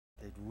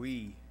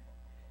we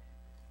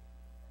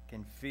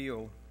can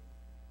feel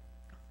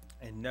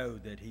and know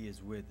that He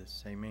is with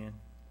us. Amen.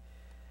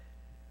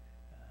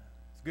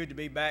 It's good to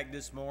be back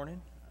this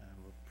morning.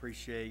 We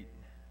appreciate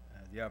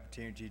the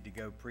opportunity to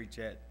go preach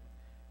at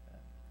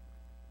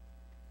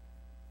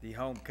the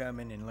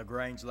homecoming in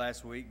LaGrange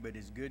last week, but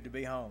it's good to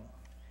be home.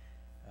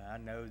 I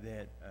know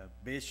that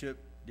Bishop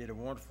did a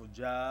wonderful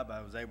job.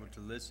 I was able to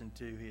listen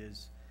to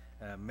his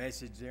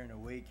message there in a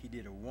week. He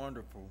did a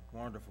wonderful,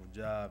 wonderful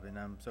job, and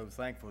I'm so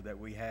thankful that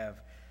we have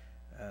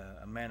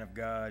a man of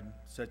God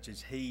such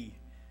as he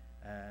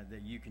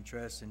that you can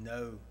trust and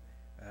know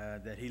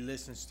that he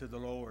listens to the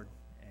Lord.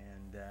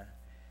 And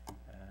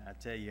I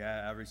tell you,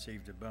 I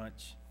received a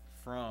bunch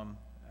from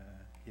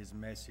his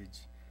message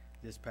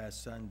this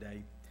past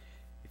Sunday.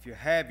 If you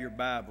have your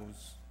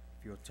Bibles,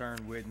 if you'll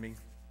turn with me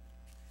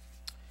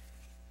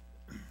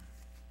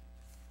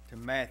to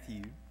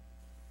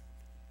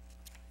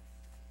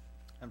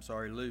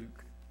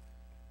Luke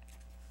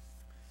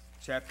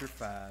chapter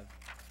 5.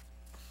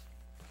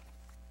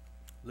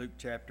 Luke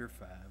chapter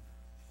 5.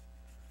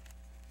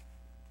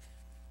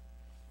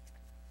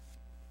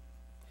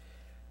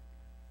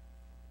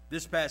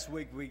 This past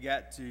week we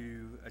got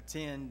to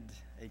attend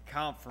a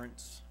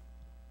conference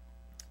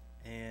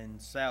in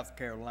South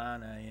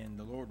Carolina, and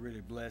the Lord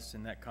really blessed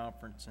in that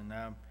conference, and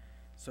I'm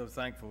so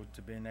thankful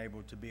to being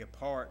able to be a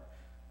part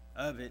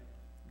of it.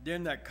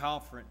 During that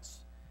conference,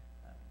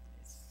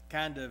 it's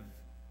kind of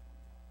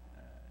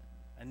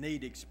a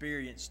neat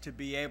experience to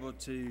be able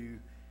to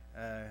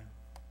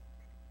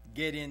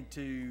get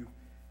into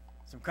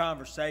some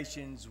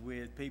conversations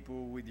with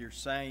people with your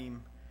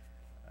same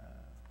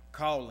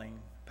calling,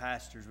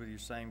 pastors with your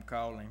same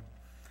calling.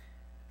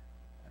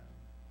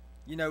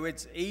 You know,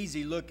 it's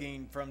easy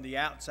looking from the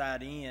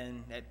outside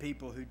in at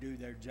people who do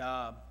their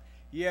job.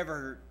 You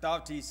ever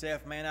thought to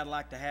yourself, man, I'd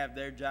like to have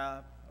their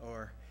job?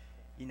 Or,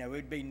 you know,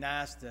 it'd be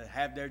nice to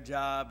have their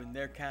job and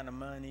their kind of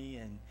money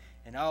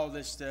and all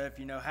this stuff.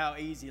 You know, how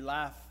easy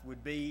life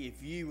would be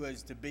if you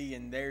was to be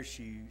in their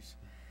shoes.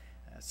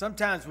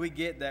 Sometimes we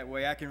get that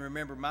way. I can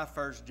remember my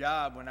first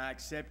job. When I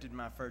accepted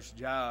my first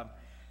job,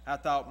 I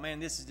thought, man,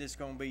 this is just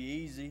going to be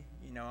easy.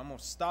 You know, I'm a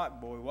stock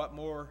boy. What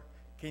more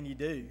can you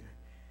do?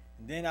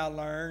 And then I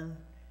learned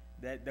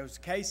that those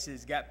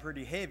cases got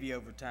pretty heavy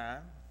over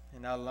time.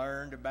 And I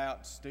learned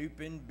about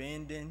stooping,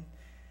 bending,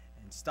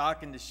 and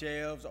stocking the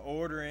shelves,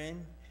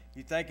 ordering.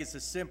 You think it's a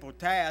simple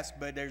task,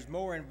 but there's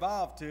more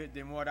involved to it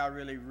than what I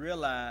really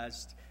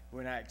realized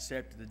when I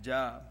accepted the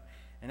job.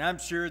 And I'm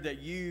sure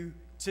that you,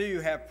 too,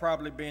 have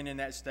probably been in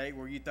that state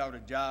where you thought a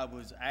job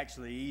was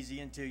actually easy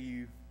until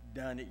you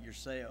done it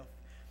yourself.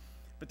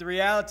 But the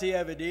reality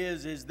of it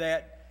is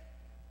that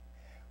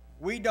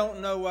we don't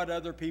know what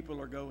other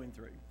people are going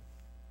through.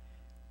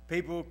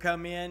 People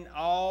come in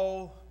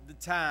all the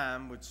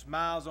time with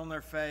smiles on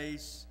their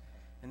face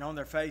and on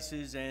their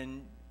faces,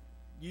 and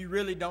you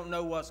really don't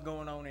know what's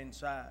going on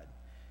inside.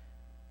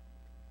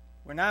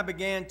 When I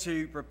began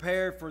to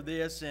prepare for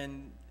this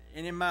and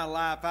in my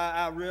life,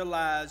 I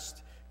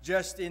realized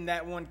just in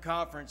that one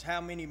conference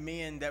how many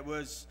men that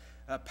was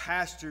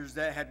pastors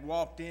that had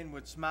walked in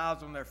with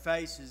smiles on their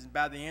faces, and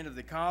by the end of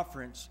the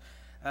conference,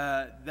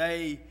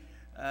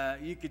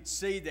 you could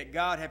see that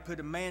God had put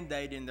a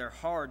mandate in their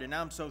heart, and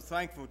I'm so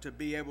thankful to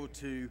be able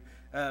to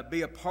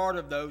be a part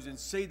of those and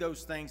see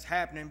those things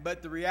happening.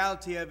 But the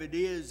reality of it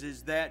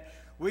is that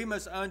we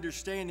must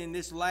understand in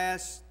this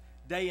last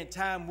day and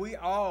time, we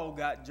all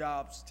got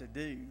jobs to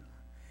do.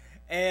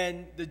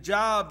 And the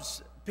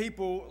jobs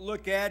people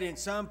look at, and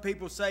some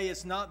people say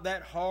it's not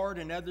that hard,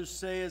 and others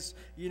says,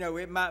 you know,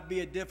 it might be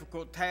a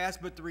difficult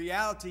task. But the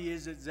reality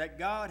is that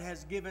God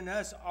has given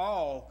us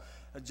all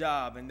a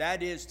job, and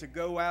that is to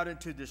go out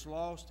into this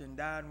lost and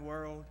dying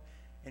world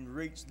and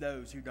reach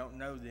those who don't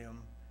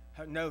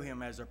know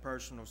Him as a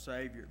personal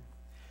Savior.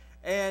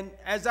 And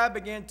as I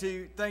began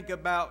to think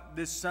about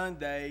this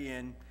Sunday,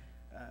 and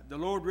the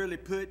Lord really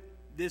put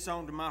this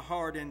onto my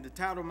heart, and the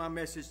title of my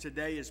message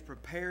today is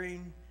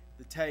Preparing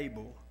the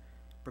Table.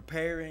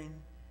 Preparing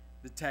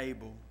the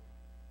Table.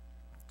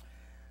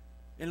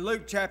 In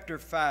Luke chapter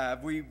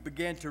 5, we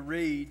began to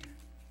read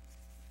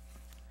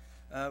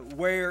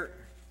where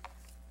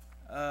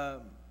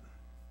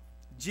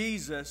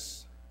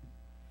Jesus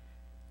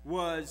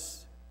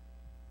was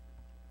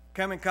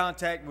come in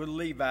contact with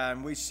Levi,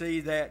 and we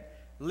see that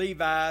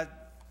Levi,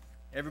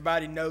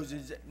 everybody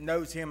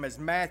knows him as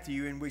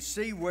Matthew, and we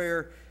see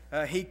where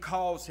he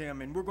calls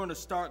him, and we're going to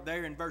start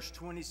there in verse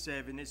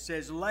 27. It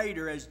says,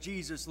 later, as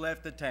Jesus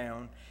left the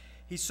town,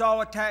 he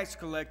saw a tax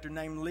collector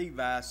named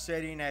Levi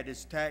sitting at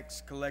his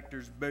tax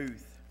collector's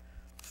booth.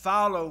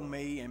 Follow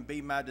me and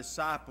be my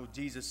disciple,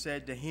 Jesus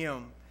said to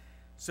him.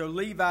 So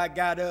Levi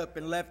got up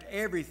and left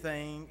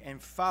everything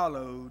and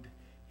followed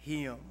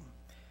him.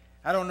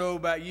 I don't know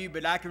about you,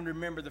 but I can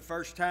remember the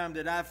first time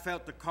that I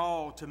felt the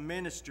call to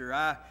minister.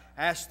 I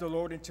asked the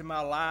Lord into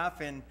my life,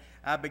 and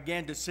I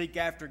began to seek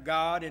after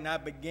God, and I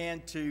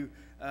began to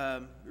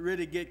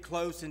really get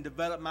close and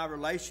develop my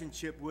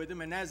relationship with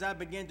Him. And as I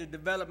began to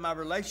develop my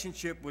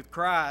relationship with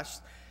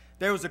Christ,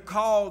 there was a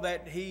call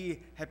that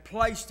He had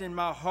placed in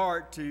my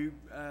heart to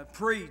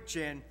preach,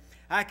 and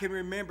I can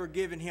remember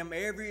giving Him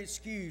every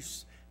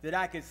excuse that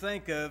I could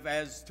think of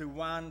as to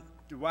why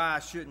I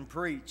shouldn't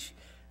preach.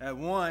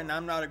 One,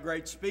 I'm not a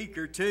great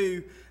speaker.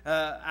 Two,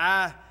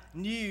 I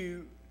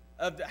knew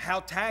of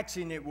how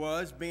taxing it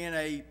was being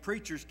a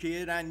preacher's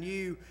kid. I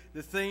knew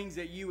the things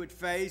that you would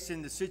face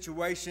and the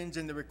situations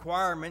and the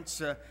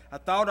requirements. I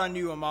thought I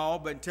knew them all,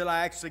 but until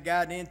I actually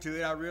got into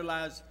it, I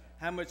realized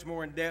how much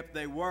more in depth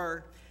they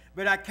were.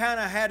 But I kind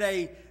of had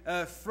a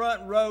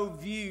front row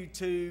view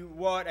to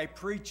what a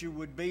preacher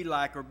would be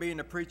like, or being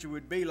a preacher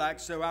would be like.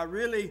 So I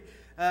really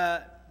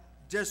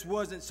just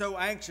wasn't so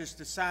anxious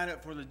to sign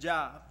up for the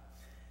job.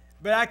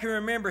 But I can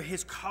remember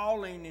His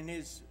calling and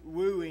His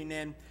wooing.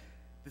 And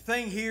the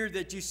thing here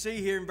that you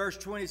see here in verse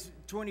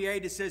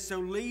 28, it says, "So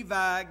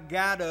Levi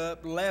got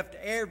up, left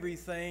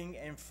everything,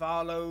 and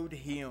followed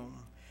Him."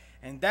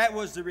 And that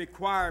was the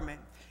requirement.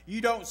 You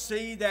don't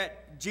see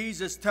that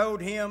Jesus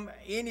told him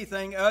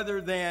anything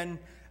other than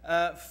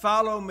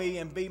follow me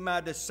and be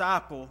my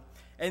disciple.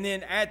 And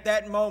then at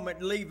that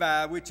moment,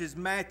 Levi, which is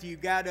Matthew,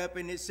 got up,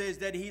 and it says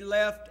that he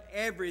left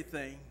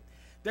everything.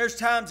 There's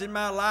times in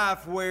my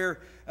life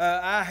where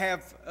I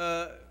have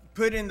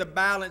put in the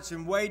balance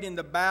and weighed in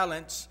the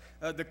balance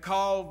the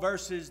call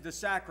versus the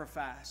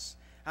sacrifice.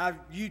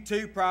 You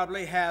too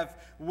probably have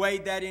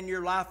weighed that in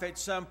your life at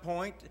some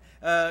point,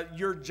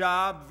 your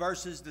job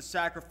versus the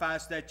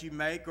sacrifice that you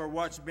make or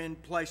what's been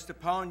placed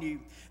upon you.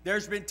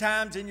 There's been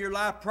times in your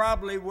life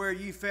probably where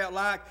you felt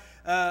like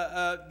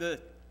the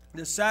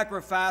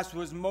sacrifice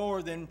was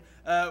more than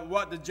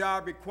what the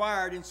job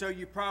required, and so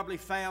you probably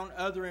found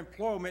other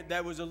employment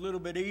that was a little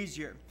bit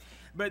easier.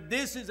 But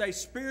this is a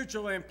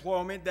spiritual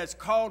employment that's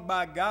called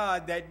by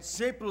God, that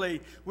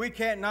simply we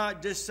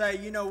cannot just say,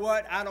 you know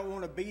what, I don't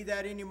want to be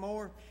that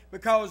anymore,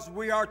 because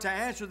we are to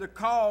answer the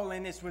call,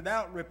 and it's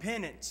without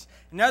repentance.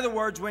 In other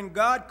words, when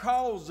God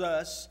calls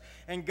us,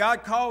 and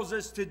God calls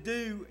us to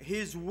do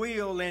His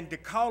will and to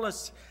call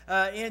us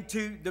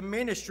into the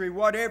ministry,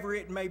 whatever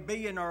it may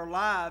be in our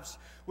lives,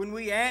 when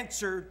we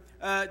answer,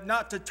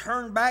 not to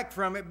turn back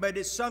from it, but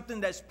it's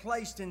something that's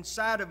placed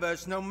inside of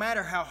us, no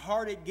matter how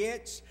hard it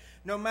gets,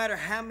 no matter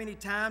how many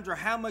times or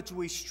how much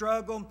we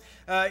struggle,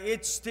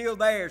 it's still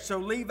there. So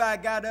Levi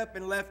got up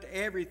and left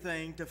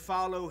everything to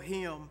follow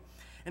Him.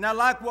 And I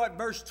like what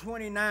verse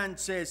 29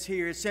 says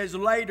here. It says,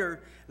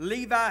 "Later,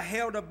 Levi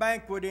held a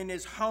banquet in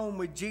his home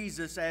with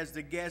Jesus as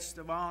the guest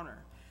of honor.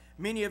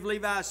 Many of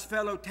Levi's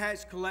fellow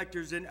tax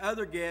collectors and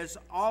other guests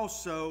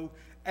also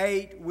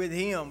ate with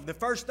him." The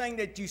first thing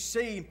that you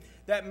see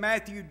that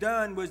Matthew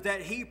done was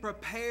that he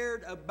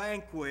prepared a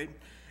banquet,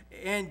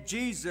 and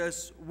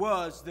Jesus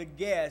was the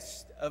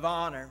guest of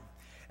honor.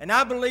 And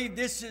I believe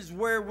this is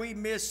where we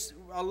miss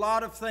a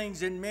lot of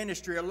things in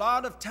ministry. A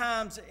lot of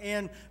times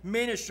in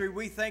ministry,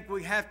 we think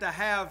we have to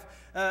have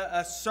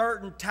a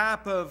certain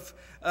type of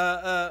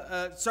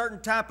a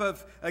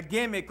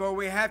gimmick, or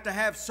we have to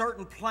have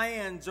certain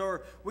plans,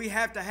 or we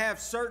have to have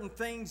certain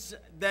things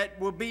that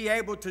will be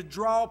able to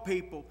draw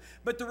people.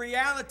 But the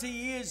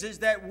reality is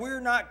that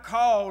we're not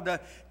called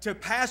to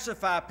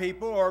pacify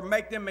people or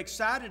make them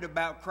excited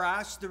about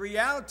Christ. The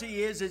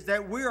reality is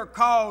that we are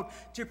called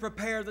to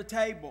prepare the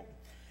table.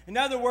 In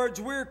other words,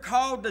 we're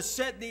called to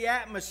set the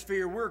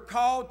atmosphere. We're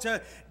called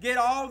to get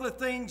all the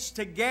things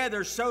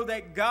together so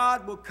that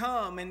God will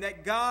come and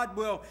that God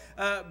will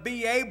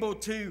be able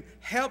to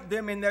help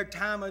them in their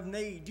time of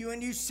need. When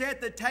you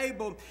set the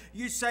table,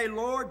 you say,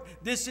 "Lord,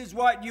 this is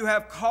what you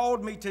have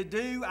called me to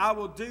do. I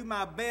will do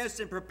my best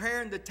in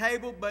preparing the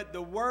table, but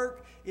the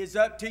work is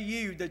up to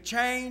you. The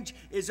change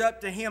is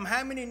up to Him."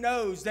 How many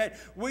knows that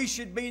we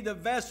should be the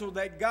vessel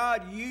that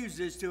God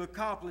uses to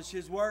accomplish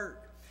His work?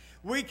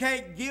 We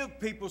can't give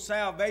people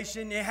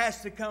salvation. It has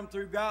to come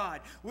through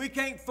God. We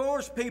can't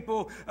force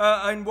people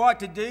on what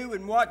to do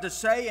and what to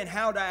say and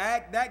how to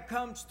act. That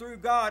comes through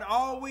God.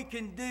 All we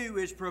can do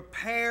is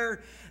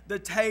prepare the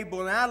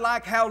table. And I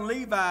like how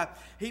Levi,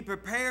 he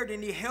prepared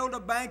and he held a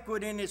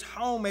banquet in his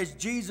home as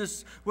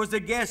Jesus was the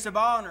guest of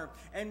honor.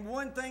 And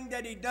one thing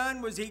that he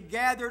done was he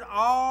gathered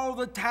all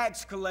the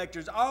tax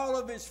collectors, all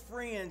of his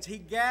friends. He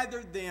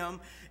gathered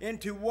them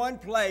into one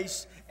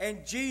place,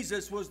 and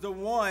Jesus was the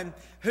one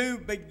who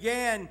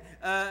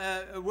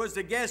was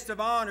the guest of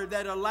honor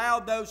that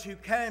allowed those who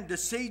came to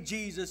see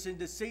Jesus and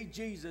to see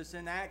Jesus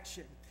in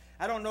action.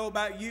 I don't know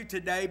about you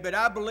today, but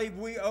I believe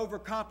we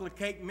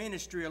overcomplicate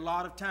ministry a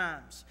lot of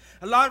times.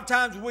 A lot of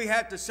times we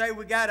have to say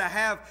we got to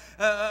have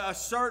a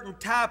certain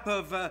type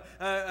of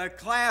a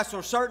class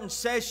or certain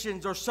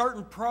sessions or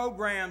certain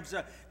programs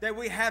that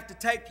we have to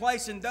take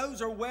place, and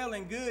those are well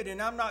and good,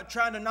 and I'm not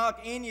trying to knock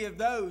any of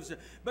those.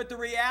 But the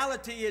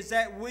reality is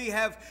that we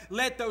have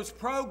let those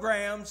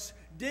programs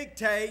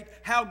dictate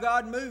how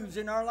God moves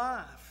in our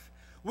life.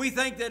 We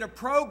think that a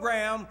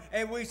program,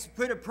 and we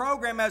put a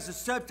program as a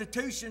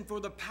substitution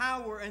for the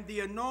power and the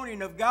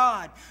anointing of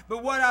God.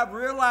 But what I've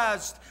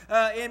realized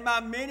in my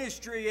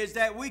ministry is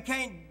that we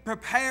can't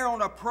prepare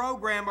on a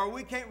program, or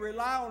we can't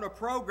rely on a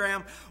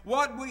program.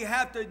 What we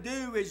have to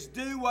do is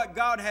do what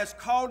God has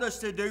called us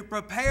to do,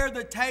 prepare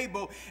the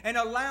table, and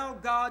allow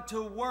God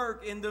to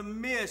work in the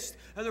midst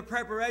of the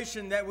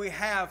preparation that we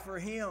have for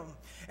Him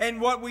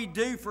and what we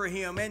do for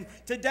Him. And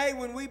today,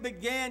 when we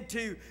began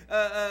to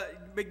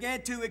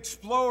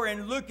explore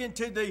and look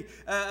into the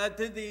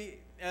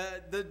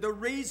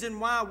reason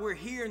why we're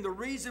here and the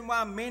reason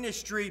why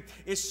ministry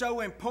is so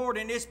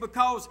important, is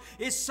because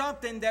it's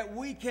something that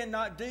we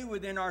cannot do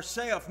within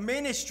ourselves.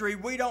 Ministry,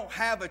 we don't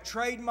have a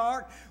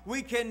trademark.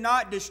 We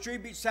cannot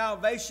distribute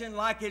salvation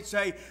like it's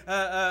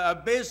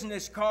a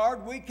business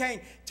card. We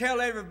can't tell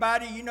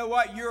everybody, you know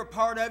what, you're a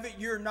part of it,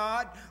 you're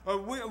not. Or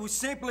we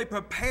simply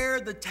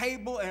prepare the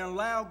table and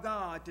allow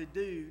God to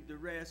do the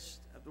rest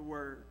of the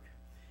work.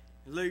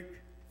 Luke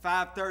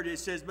 5:30, it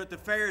says, "But the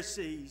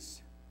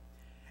Pharisees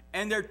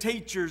and their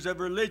teachers of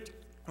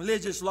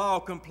religious law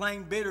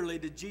complained bitterly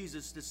to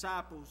Jesus'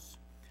 disciples.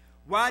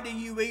 'Why do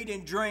you eat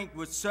and drink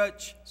with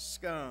such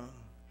scum?'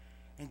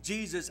 And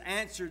Jesus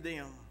answered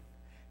them,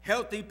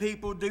 'Healthy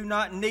people do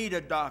not need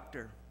a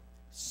doctor.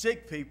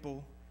 Sick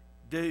people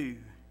do.'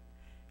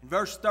 In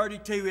verse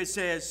 32 it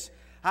says,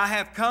 'I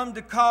have come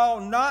to call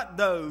not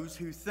those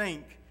who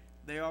think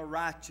they are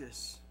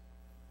righteous,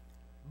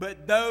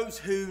 but those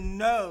who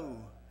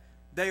know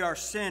they are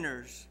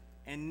sinners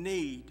and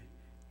need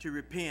to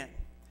repent.'"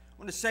 I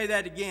want to say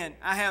that again.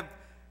 "I have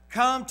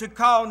come to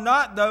call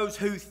not those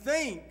who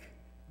think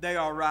they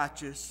are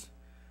righteous,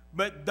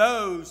 but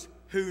those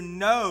who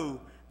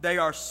know they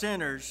are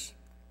sinners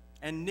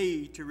and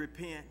need to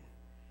repent."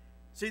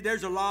 See,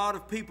 there's a lot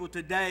of people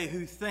today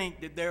who think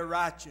that they're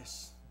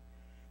righteous.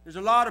 There's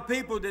a lot of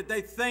people that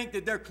they think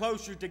that they're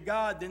closer to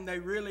God than they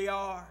really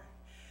are.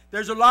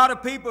 There's a lot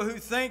of people who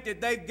think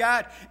that they've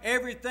got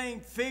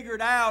everything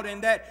figured out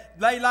and that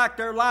they like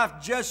their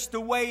life just the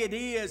way it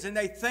is, and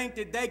they think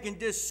that they can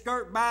just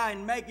skirt by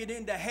and make it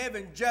into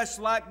heaven just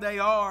like they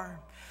are.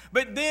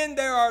 But then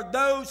there are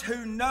those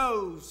who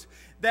knows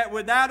that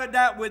without a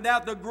doubt,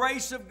 without the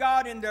grace of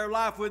God in their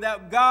life,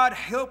 without God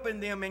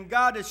helping them and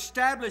God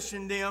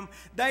establishing them,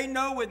 they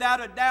know without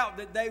a doubt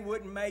that they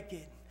wouldn't make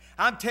it.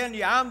 I'm telling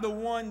you, I'm the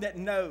one that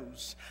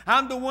knows.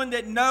 I'm the one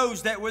that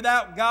knows that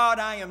without God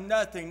I am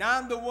nothing.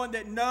 I'm the one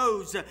that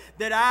knows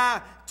that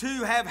I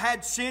too have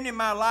had sin in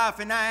my life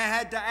and I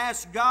had to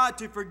ask God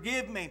to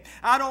forgive me.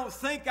 I don't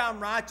think I'm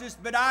righteous,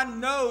 but I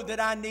know that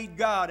I need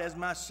God as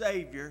my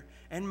Savior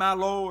and my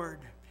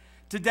Lord.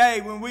 Today,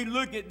 when we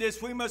look at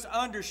this, we must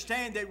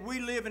understand that we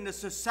live in a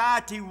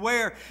society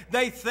where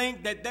they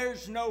think that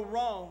there's no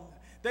wrong.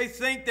 They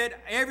think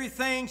that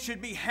everything should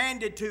be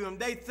handed to them.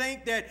 They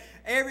think that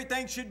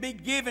everything should be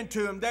given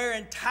to them. They're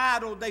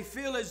entitled. They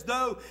feel as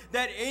though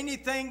that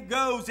anything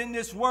goes in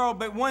this world.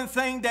 But one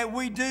thing that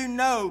we do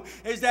know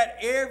is that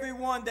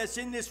everyone that's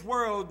in this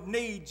world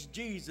needs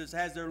Jesus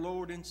as their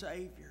Lord and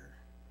Savior.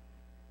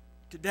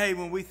 Today,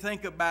 when we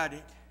think about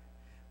it,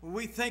 when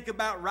we think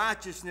about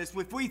righteousness,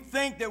 if we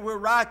think that we're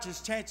righteous,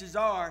 chances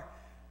are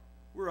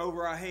we're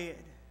over our head.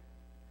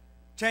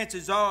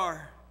 Chances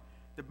are,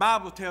 the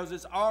Bible tells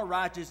us our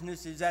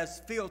righteousness is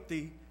as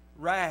filthy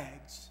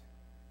rags.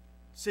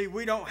 See,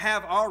 we don't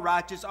have our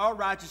righteousness. Our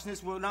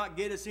righteousness will not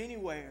get us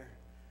anywhere.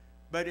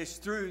 But it's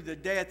through the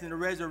death and the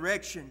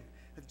resurrection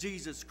of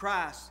Jesus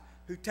Christ,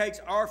 who takes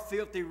our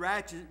filthy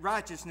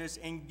righteousness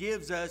and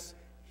gives us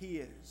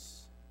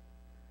His.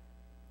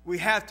 We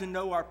have to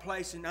know our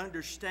place and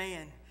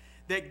understand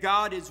that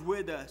God is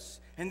with us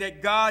and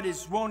that God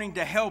is wanting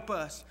to help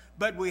us.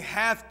 But we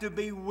have to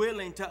be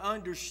willing to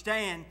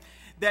understand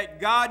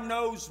that God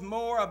knows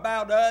more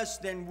about us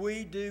than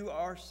we do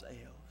ourselves.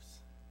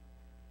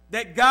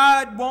 That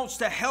God wants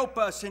to help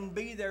us and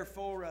be there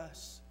for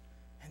us.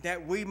 And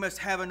that we must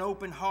have an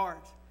open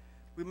heart.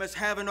 We must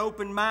have an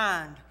open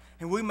mind.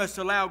 And we must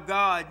allow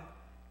God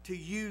to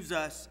use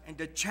us and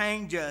to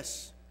change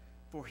us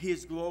for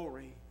His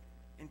glory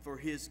and for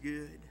His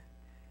good.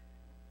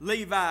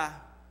 Levi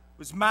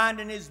was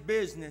minding his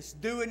business,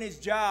 doing his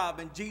job,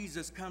 and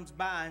Jesus comes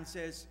by and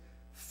says,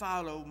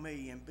 "Follow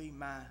me and be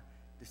my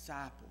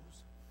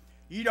disciples."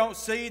 You don't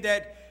see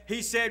that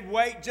he said,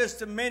 "Wait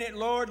just a minute,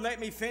 Lord,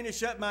 let me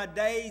finish up my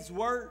day's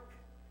work."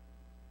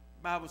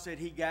 The Bible said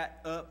he got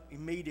up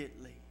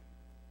immediately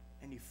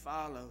and he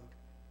followed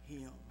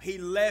Him. He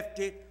left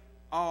it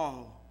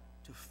all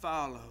to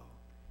follow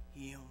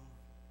Him.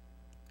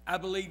 I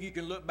believe you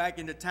can look back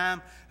in the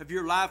time of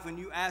your life when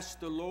you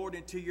asked the Lord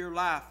into your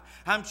life.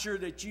 I'm sure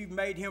that you've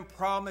made Him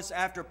promise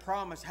after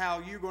promise how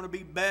you're going to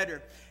be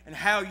better and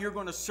how you're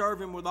going to serve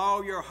Him with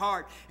all your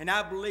heart. And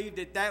I believe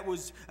that that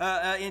was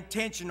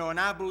intentional, and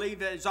I believe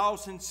that it's all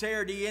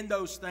sincerity in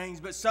those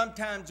things. But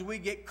sometimes we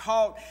get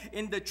caught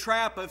in the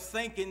trap of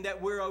thinking that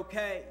we're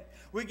okay.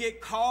 We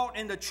get caught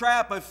in the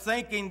trap of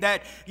thinking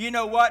that, you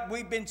know what,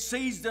 we've been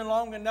seasoned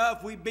long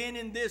enough, we've been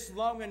in this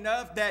long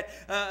enough that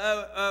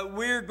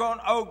we're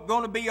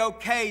going to be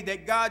okay,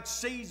 that God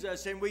sees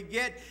us. And we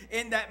get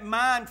in that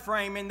mind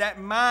frame, in that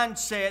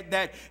mindset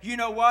that, you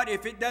know what,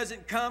 if it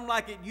doesn't come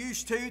like it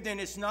used to, then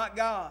it's not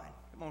God.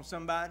 Come on,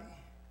 somebody.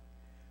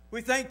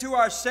 We think to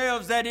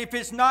ourselves that if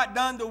it's not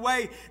done the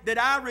way that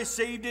I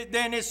received it,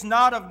 then it's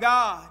not of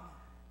God.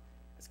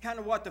 That's kind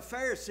of what the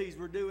Pharisees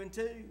were doing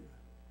too.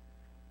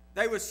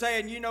 They were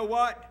saying, you know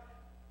what?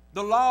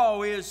 The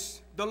law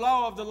is the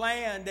law of the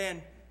land,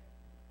 and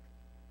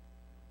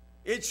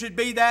it should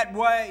be that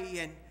way,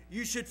 and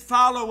you should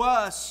follow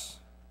us.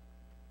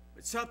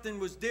 But something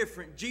was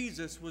different.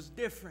 Jesus was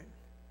different.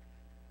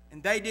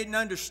 And they didn't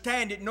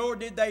understand it, nor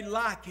did they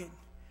like it,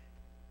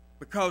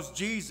 because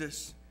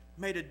Jesus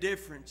made a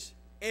difference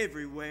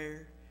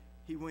everywhere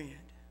he went.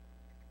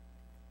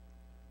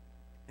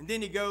 And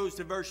then he goes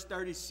to verse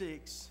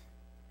 36,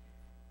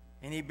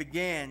 and he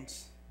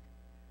begins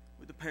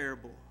with a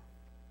parable.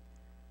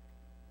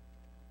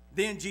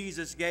 Then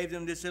Jesus gave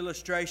them this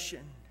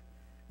illustration.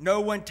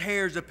 No one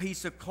tears a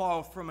piece of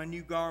cloth from a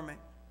new garment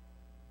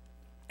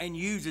and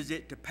uses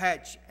it to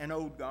patch an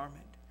old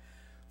garment.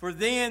 For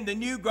then the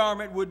new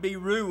garment would be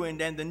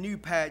ruined, and the new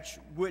patch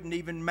wouldn't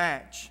even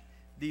match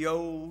the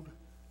old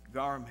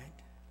garment.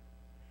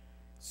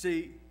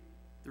 See,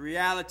 the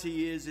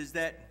reality is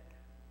that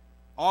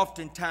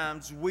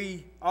oftentimes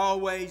we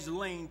always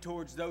lean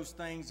towards those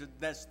things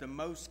that's the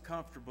most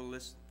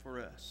comfortablest for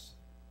us.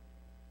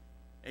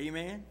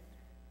 Amen?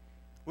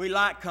 We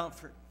like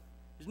comfort.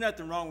 There's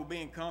nothing wrong with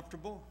being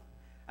comfortable.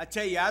 I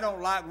tell you, I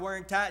don't like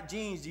wearing tight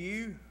jeans. Do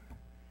you?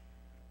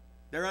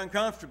 They're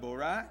uncomfortable,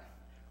 right?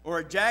 Or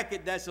a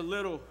jacket that's a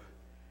little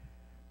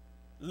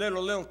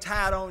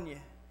tight on you.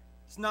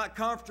 It's not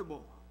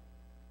comfortable.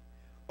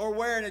 Or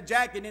wearing a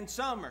jacket in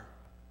summer.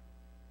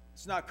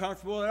 It's not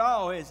comfortable at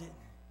all, is it?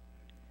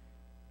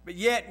 But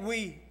yet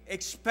we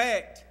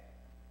expect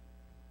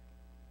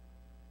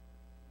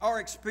our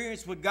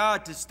experience with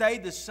God to stay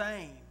the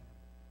same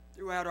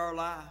throughout our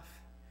life.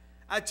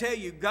 I tell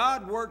you,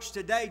 God works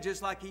today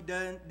just like He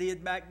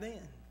did back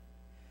then.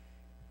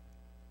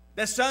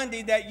 That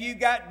Sunday that you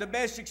got the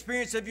best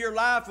experience of your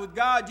life with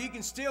God, you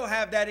can still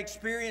have that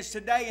experience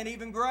today and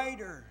even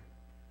greater.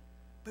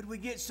 But we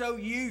get so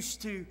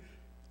used to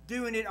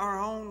doing it our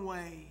own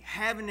way,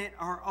 having it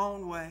our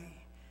own way.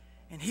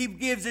 And He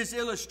gives this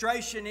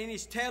illustration, and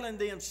He's telling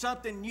them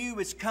something new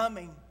is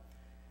coming.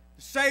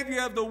 The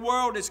Savior of the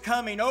world is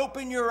coming.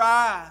 Open your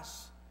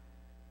eyes.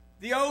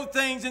 The old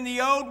things and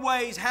the old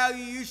ways, how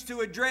you used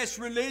to address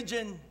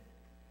religion,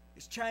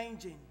 is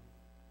changing.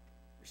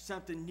 There's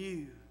something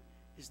new.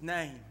 His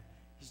name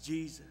is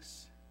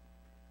Jesus.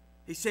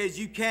 He says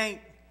you can't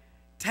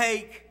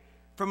take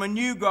from a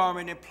new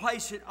garment and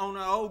place it on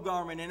an old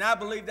garment. And I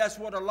believe that's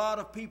what a lot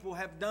of people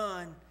have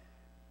done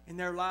in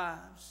their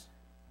lives.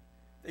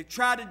 They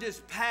try to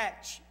just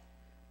patch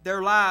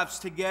their lives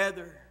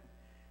together,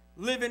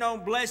 living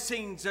on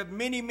blessings of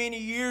many, many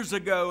years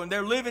ago, and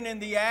they're living in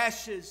the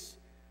ashes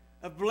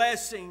of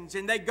blessings.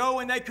 And they go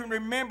and they can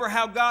remember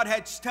how God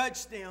had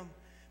touched them,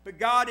 but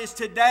God is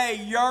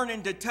today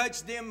yearning to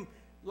touch them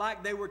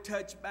like they were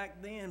touched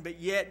back then, but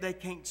yet they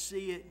can't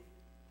see it,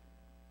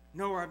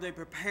 nor are they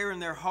preparing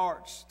their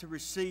hearts to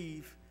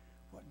receive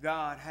what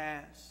God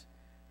has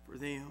for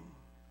them.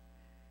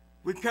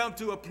 We come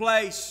to a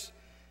place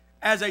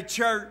as a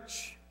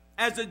church,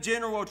 as a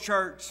general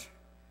church,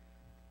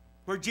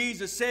 where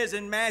Jesus says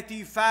in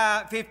Matthew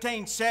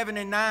 15, 7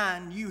 and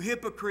 9, you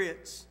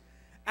hypocrites,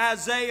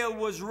 Isaiah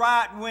was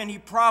right when he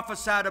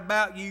prophesied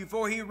about you,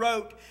 for he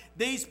wrote,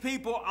 these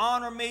people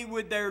honor me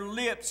with their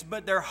lips,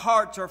 but their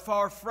hearts are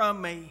far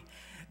from me.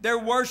 Their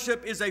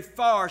worship is a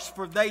farce,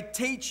 for they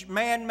teach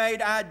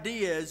man-made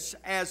ideas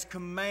as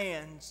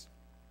commands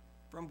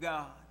from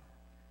God.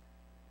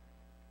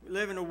 We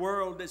live in a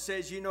world that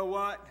says, you know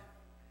what?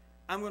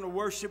 I'm going to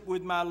worship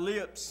with my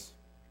lips.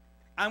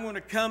 I'm going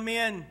to come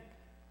in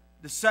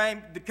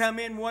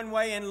one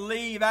way and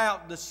leave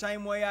out the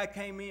same way I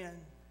came in,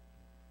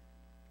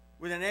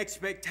 with an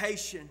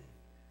expectation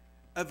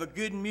of a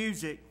good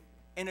music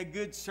and a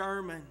good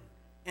sermon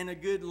and a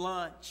good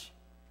lunch,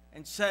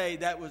 and say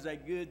that was a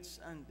good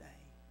Sunday.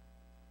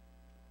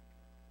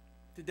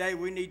 Today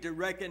we need to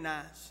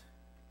recognize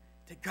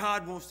that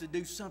God wants to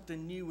do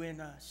something new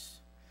in us.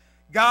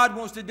 God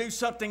wants to do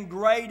something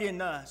great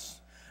in us.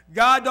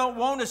 God don't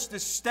want us to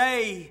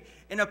stay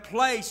in a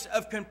place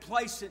of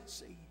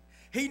complacency.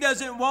 He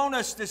doesn't want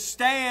us to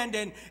stand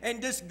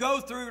and just go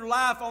through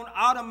life on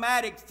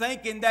automatic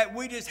thinking that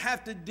we just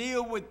have to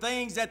deal with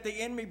things that the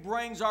enemy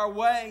brings our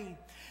way,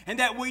 and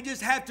that we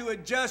just have to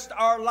adjust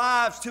our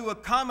lives to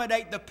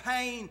accommodate the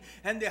pain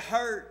and the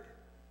hurt.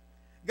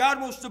 God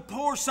wants to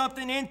pour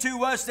something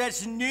into us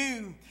that's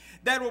new,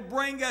 that will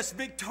bring us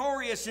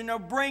victorious and will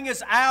bring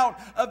us out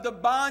of the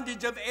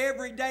bondage of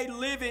everyday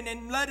living,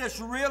 and let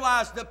us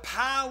realize the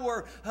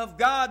power of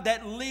God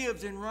that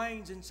lives and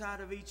reigns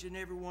inside of each and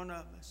every one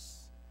of us.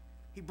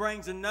 He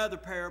brings another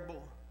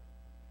parable.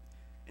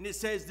 And it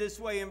says this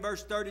way in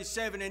verse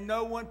 37, and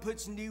no one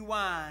puts new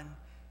wine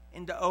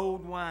into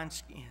old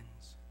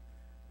wineskins,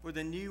 for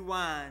the new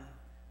wine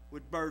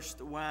would burst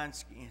the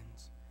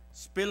wineskins,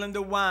 spilling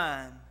the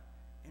wine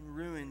and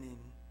ruining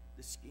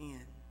the skin.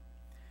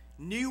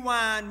 New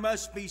wine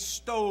must be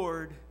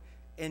stored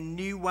in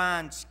new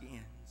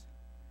wineskins.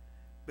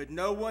 But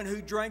no one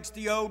who drinks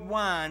the old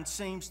wine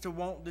seems to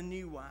want the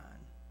new wine.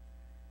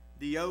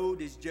 The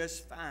old is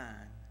just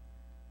fine,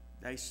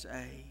 they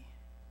say.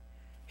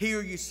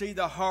 Here you see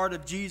the heart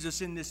of Jesus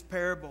in this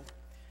parable.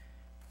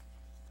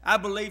 I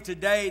believe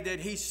today that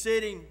He's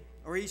sitting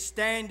or He's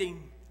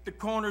standing at the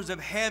corners of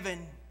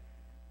heaven,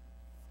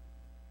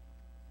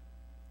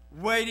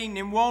 waiting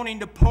and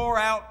wanting to pour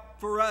out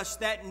for us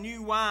that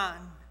new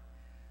wine.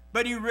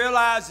 But He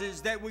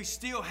realizes that we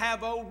still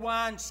have old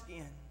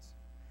wineskins.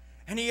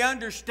 And He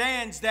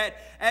understands that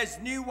as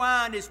new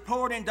wine is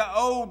poured into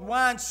old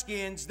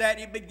wineskins, that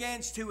it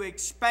begins to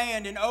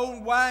expand. And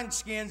old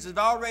wineskins have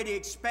already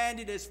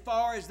expanded as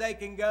far as they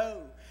can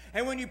go.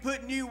 And when you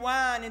put new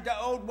wine into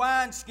old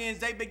wineskins,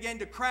 they begin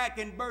to crack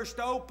and burst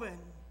open.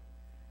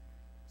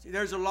 See,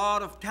 there's a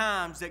lot of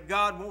times that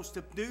God wants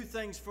to do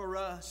things for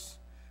us,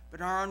 but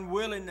our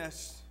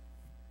unwillingness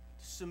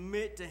to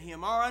submit to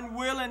Him, our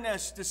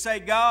unwillingness to say,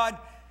 God,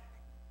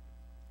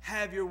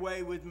 have your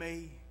way with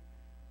me.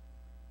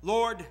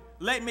 Lord,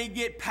 let me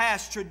get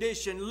past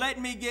tradition.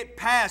 Let me get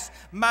past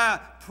my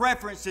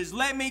preferences.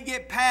 Let me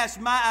get past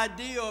my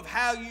idea of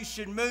how you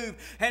should move.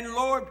 And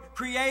Lord,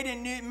 create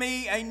in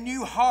me a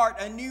new heart,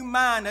 a new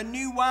mind, a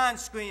new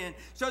wineskin,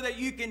 so that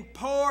you can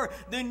pour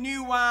the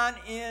new wine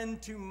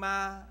into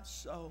my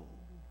soul.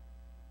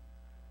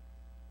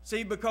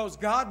 See, because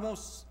God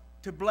wants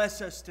to bless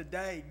us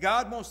today.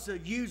 God wants to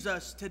use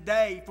us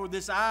today for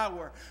this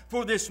hour,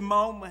 for this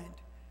moment.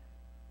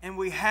 And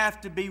we have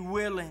to be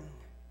willing.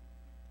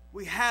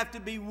 We have to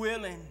be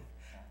willing.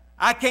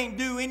 I can't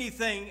do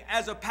anything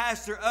as a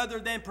pastor other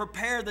than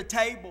prepare the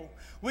table.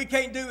 We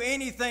can't do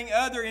anything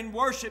other in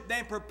worship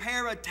than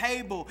prepare a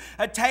table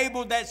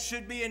that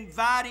should be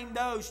inviting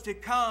those to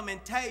come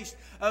and taste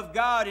of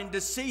God and to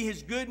see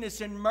His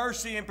goodness and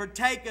mercy and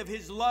partake of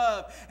His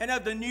love and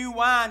of the new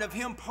wine of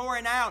Him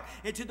pouring out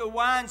into the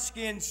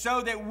wineskin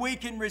so that we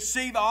can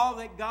receive all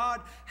that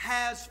God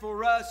has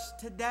for us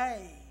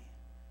today.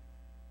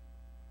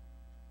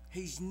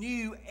 He's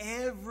new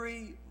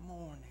every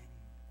morning.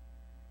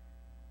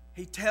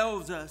 He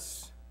tells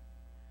us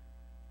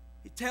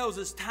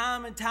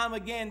time and time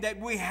again that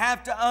we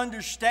have to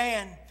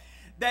understand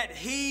that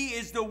He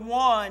is the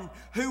one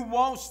who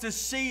wants to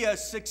see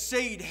us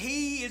succeed.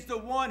 He is the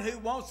one who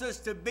wants us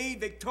to be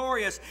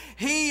victorious.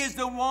 He is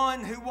the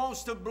one who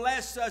wants to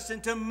bless us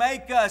and to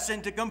make us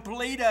and to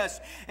complete us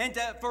and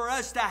for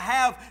us to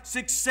have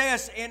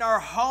success in our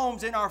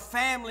homes, in our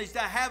families, to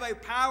have a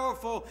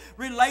powerful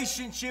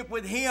relationship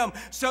with Him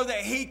so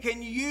that He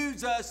can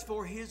use us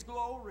for His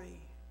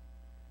glory.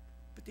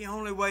 But the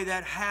only way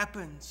that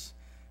happens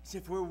is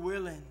if we're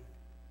willing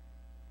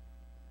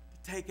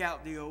to take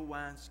out the old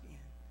wineskin.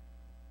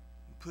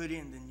 Put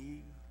in the new.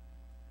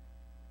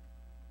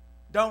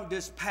 Don't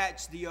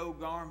dispatch the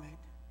old garment,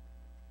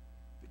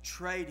 but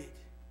trade it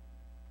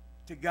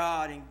to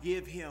God and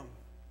give Him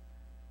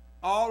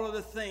all of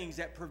the things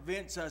that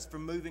prevents us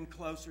from moving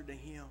closer to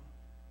Him,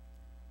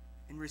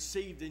 and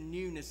receive the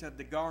newness of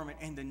the garment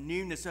and the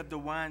newness of the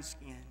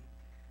wineskin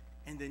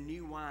and the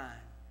new wine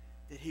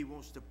that He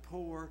wants to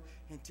pour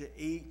into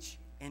each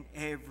and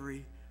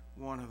every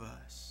one of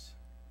us.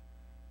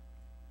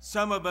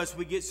 Some of us,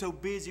 we get so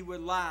busy with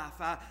life.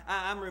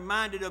 I'm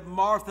reminded of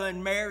Martha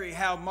and Mary,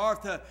 how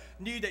Martha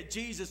knew that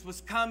Jesus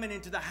was coming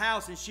into the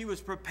house and she was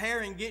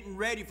preparing, getting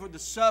ready for the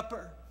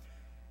supper.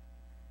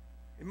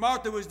 And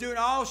Martha was doing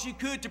all she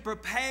could to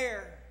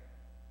prepare.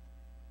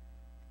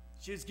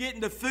 She was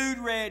getting the food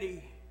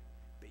ready,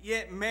 but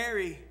yet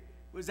Mary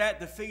was at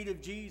the feet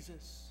of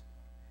Jesus.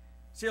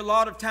 See, a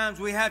lot of times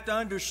we have to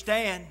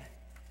understand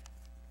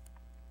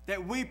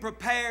that we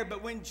prepare,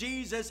 but when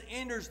Jesus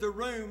enters the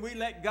room, we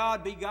let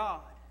God be God.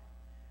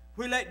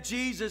 We let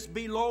Jesus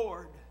be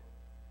Lord.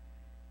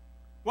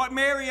 What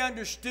Mary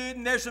understood,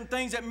 and there's some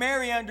things that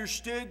Mary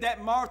understood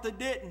that Martha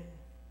didn't.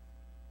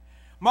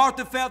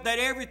 Martha felt that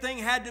everything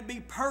had to be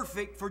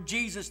perfect for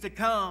Jesus to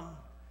come.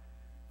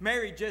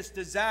 Mary just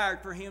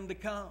desired for Him to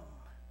come.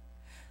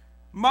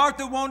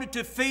 Martha wanted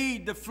to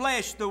feed the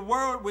flesh, the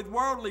world, with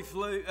worldly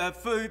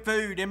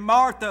food, and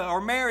Martha or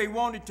Mary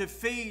wanted to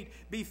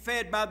be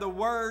fed by the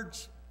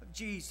words of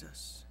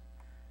Jesus.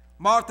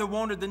 Martha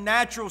wanted the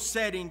natural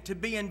setting to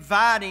be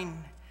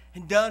inviting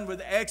and done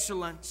with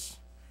excellence,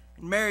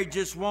 and Mary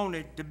just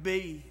wanted to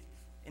be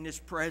in His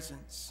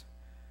presence.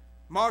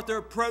 Martha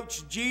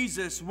approached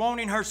Jesus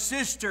wanting her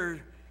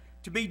sister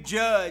to be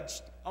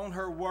judged on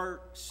her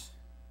works,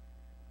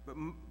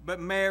 but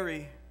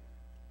Mary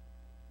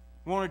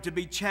wanted to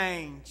be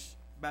changed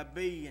by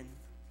being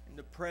in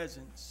the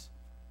presence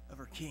of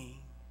her King.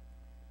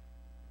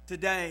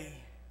 Today,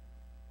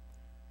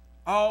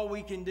 all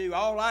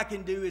I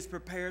can do is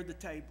prepare the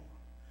table.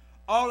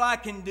 All I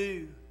can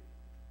do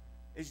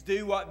is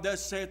do what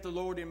thus saith the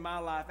Lord in my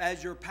life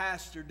as your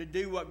pastor, to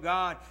do what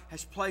God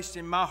has placed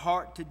in my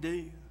heart to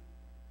do.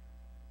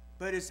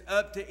 But it's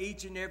up to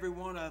each and every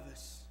one of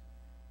us.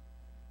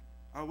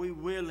 Are we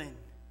willing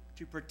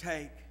to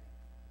partake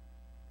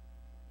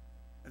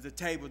of the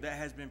table that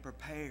has been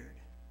prepared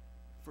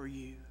for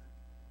you?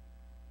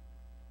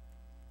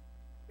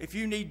 If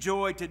you need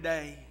joy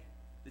today,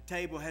 the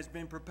table has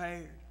been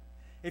prepared.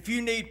 If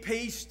you need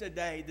peace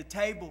today, the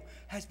table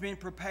has been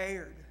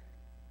prepared.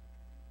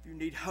 If you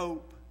need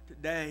hope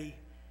today,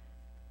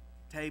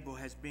 the table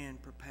has been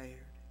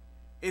prepared.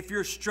 If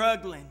you're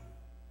struggling,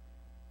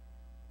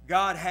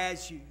 God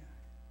has you.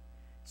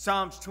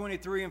 Psalms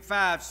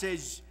 23:5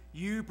 says,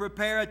 you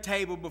prepare a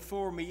table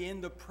before me in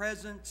the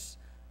presence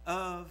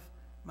of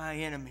my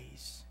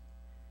enemies,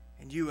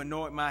 and you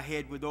anoint my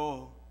head with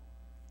oil,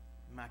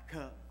 and my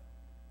cup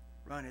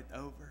runneth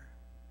over.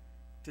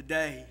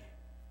 Today,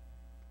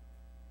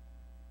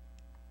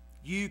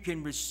 you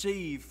can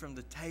receive from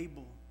the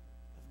table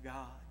of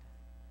God.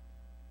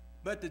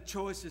 But the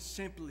choice is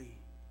simply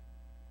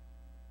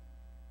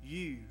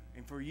you,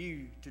 and for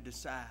you to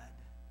decide.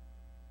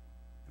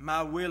 Am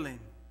I willing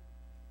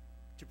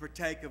to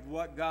partake of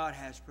what God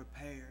has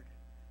prepared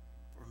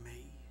for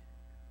me?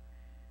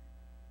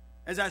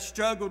 As I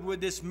struggled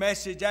with this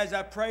message, as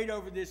I prayed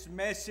over this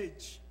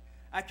message,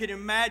 I could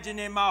imagine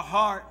in my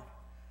heart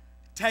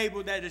a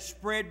table that is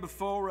spread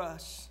before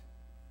us.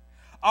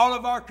 All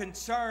of our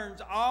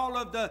concerns, all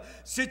of the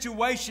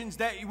situations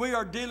that we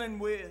are dealing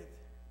with,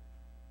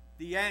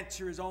 the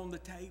answer is on the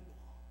table.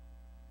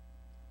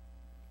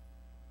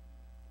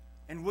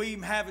 And we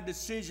have a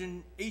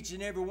decision, each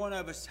and every one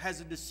of us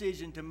has a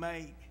decision to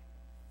make.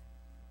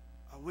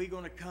 Are we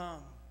going to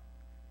come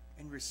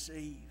and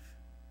receive?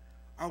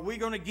 Are we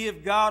going to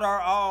give God our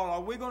all?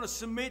 Are we going to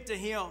submit to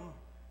Him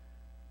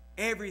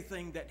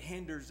everything that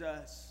hinders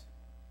us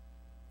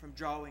from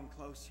drawing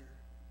closer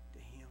to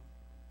Him?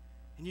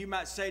 And you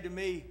might say to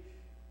me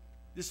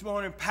this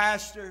morning,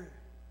 Pastor,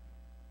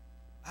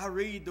 I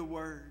read the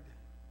Word,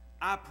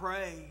 I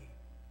pray,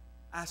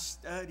 I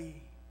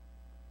study.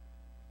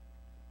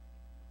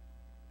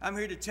 I'm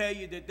here to tell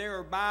you that there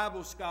are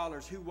Bible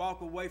scholars who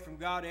walk away from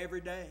God every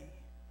day,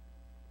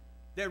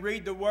 that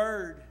read the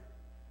Word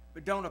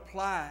but don't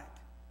apply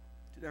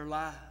it to their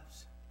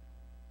lives.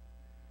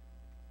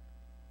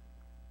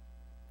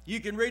 You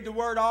can read the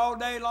Word all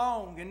day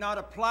long and not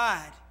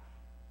apply it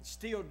and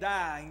still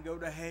die and go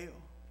to hell.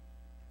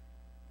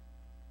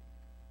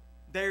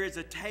 There is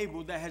a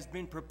table that has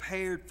been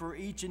prepared for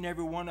each and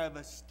every one of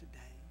us today.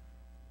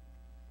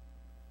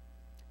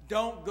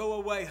 Don't go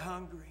away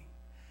hungry.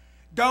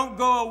 Don't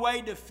go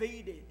away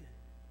defeated.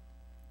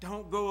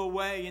 Don't go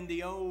away in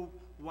the old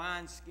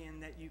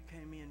wineskin that you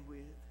came in with,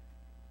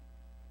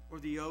 or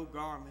the old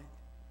garment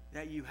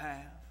that you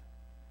have.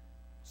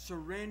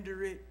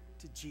 Surrender it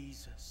to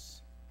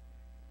Jesus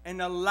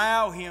and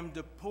allow Him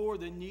to pour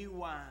the new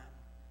wine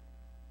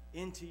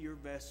into your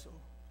vessel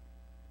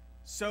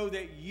so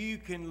that you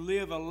can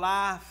live a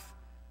life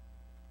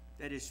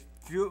that is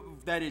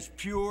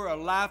pure, a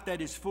life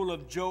that is full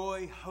of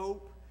joy,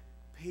 hope,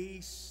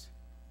 peace,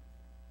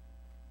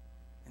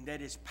 and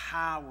that is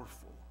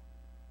powerful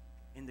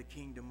in the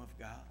kingdom of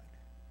God.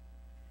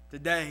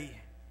 Today,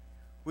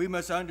 we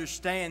must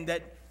understand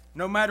that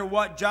no matter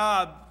what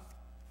job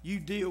you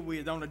deal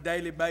with on a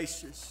daily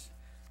basis,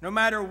 no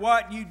matter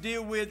what you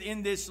deal with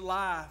in this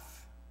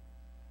life,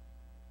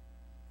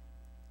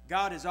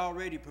 God has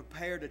already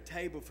prepared a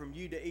table for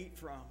you to eat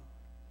from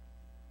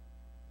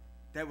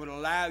that would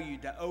allow you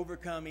to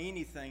overcome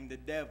anything the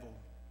devil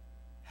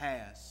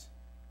has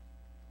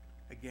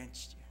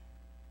against you,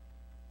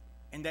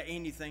 and that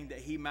anything that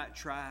he might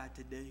try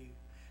to do.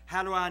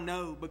 How do I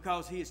know?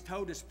 Because He has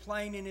told us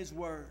plain in His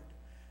Word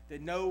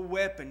that no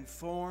weapon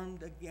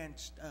formed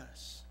against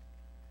us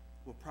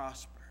will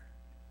prosper.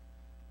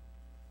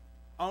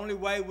 Only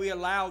way we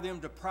allow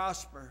them to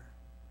prosper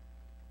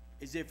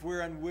is if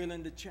we're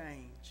unwilling to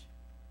change.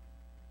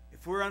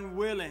 If we're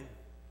unwilling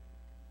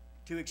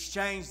to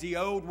exchange the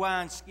old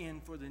wineskin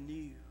for the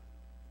new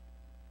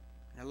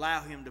and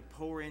allow Him to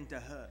pour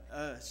into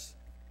us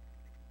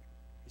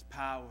His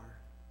power,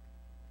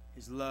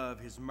 His love,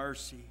 His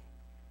mercy,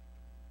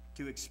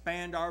 to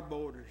expand our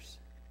borders,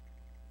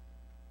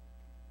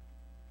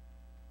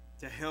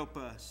 to help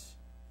us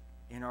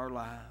in our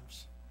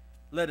lives.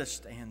 Let us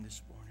stand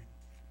this morning.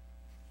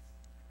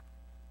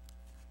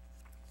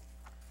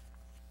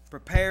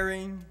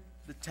 Preparing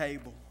the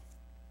table.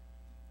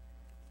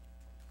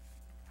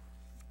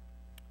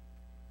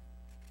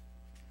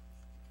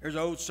 There's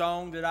an old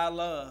song that I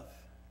love,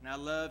 and I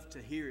love to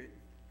hear it.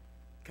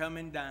 Come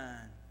and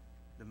dine,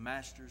 the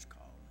Master's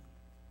calling.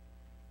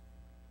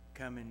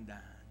 Come and dine.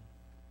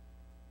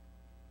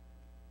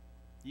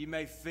 You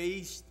may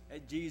feast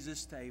at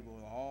Jesus' table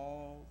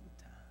all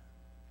the time.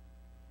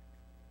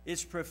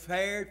 It's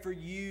prepared for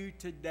you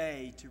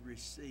today to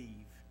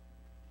receive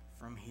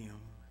from Him.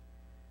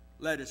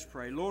 Let us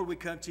pray. Lord, we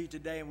come to You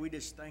today and we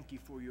just thank You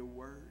for Your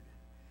Word.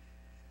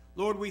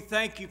 Lord, we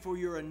thank You for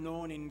Your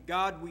anointing.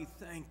 God, we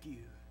thank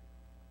You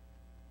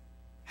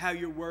how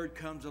your word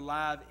comes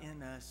alive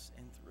in us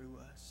and through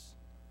us.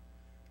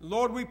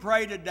 Lord, we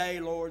pray today,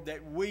 Lord,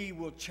 that we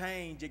will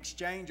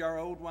exchange our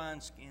old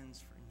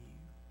wineskins for new.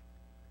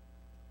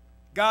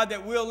 God,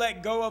 that we'll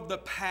let go of the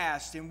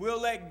past and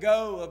we'll let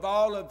go of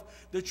all of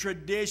the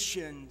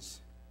traditions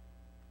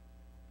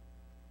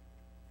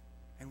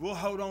and we'll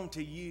hold on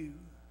to you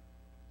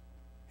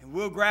and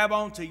we'll grab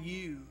on to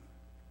you.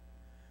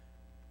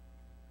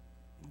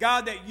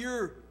 God, that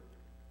you're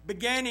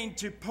beginning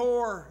to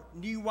pour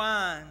new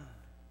wine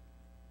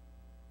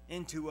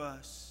into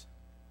us.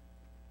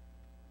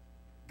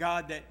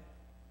 God, that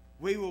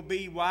we will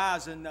be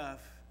wise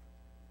enough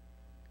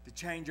to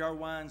change our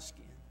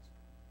wineskins.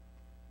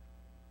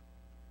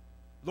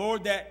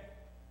 Lord, that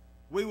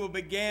we will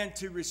begin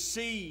to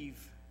receive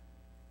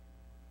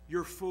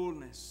your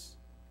fullness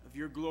of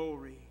your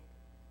glory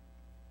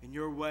and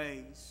your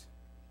ways.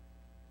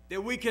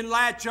 That we can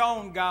latch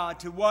on, God,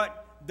 to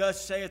what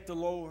thus saith the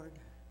Lord.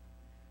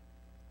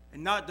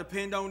 And not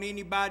depend on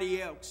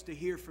anybody else to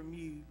hear from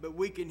you. But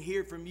we can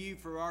hear from you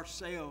for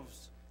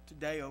ourselves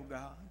today, oh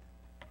God.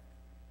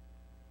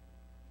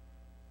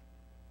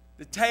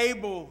 The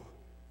table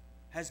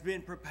has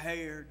been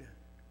prepared.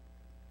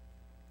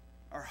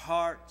 Our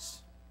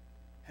hearts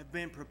have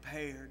been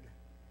prepared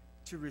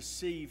to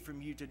receive from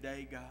you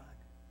today, God.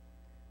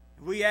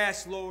 And we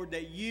ask, Lord,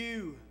 that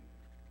you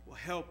will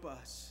help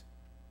us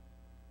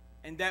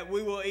and that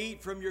we will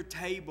eat from your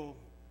table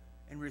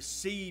and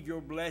receive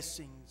your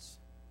blessings,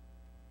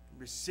 and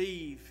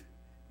receive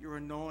your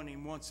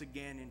anointing once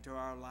again into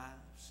our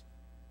lives,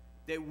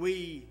 that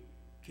we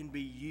can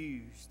be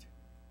used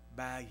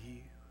by you.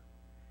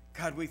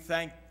 God, we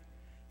thank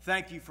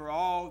you for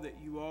all that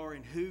you are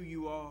and who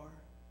you are,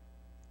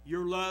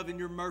 your love and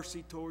your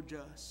mercy towards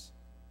us.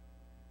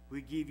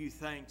 We give you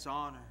thanks,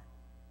 honor,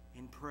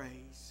 and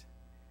praise.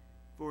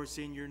 For it's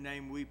in your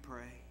name we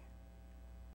pray.